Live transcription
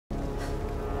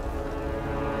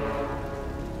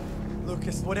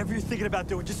Lucas, whatever you're thinking about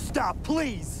doing, just stop,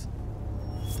 please!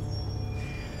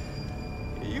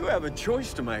 You have a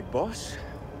choice to make, boss.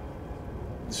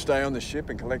 Stay on the ship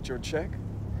and collect your check,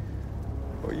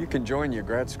 or you can join your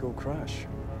grad school crush.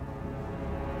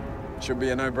 Should be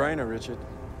a no-brainer, Richard.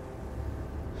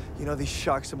 You know, these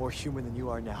sharks are more human than you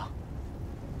are now.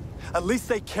 At least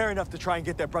they care enough to try and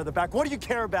get their brother back. What do you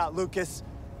care about, Lucas?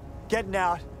 Getting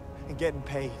out and getting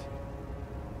paid.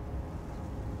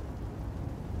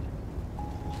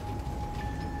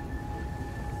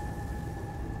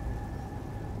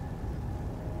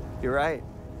 You're right.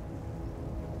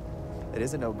 It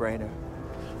is a no-brainer.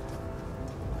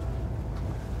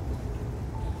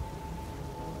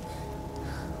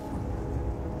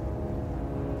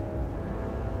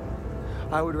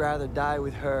 I would rather die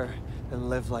with her than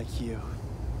live like you.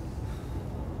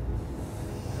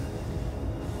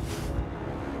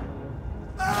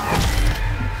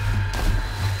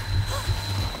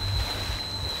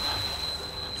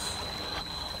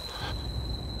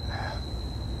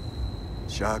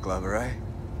 Shark lover, eh?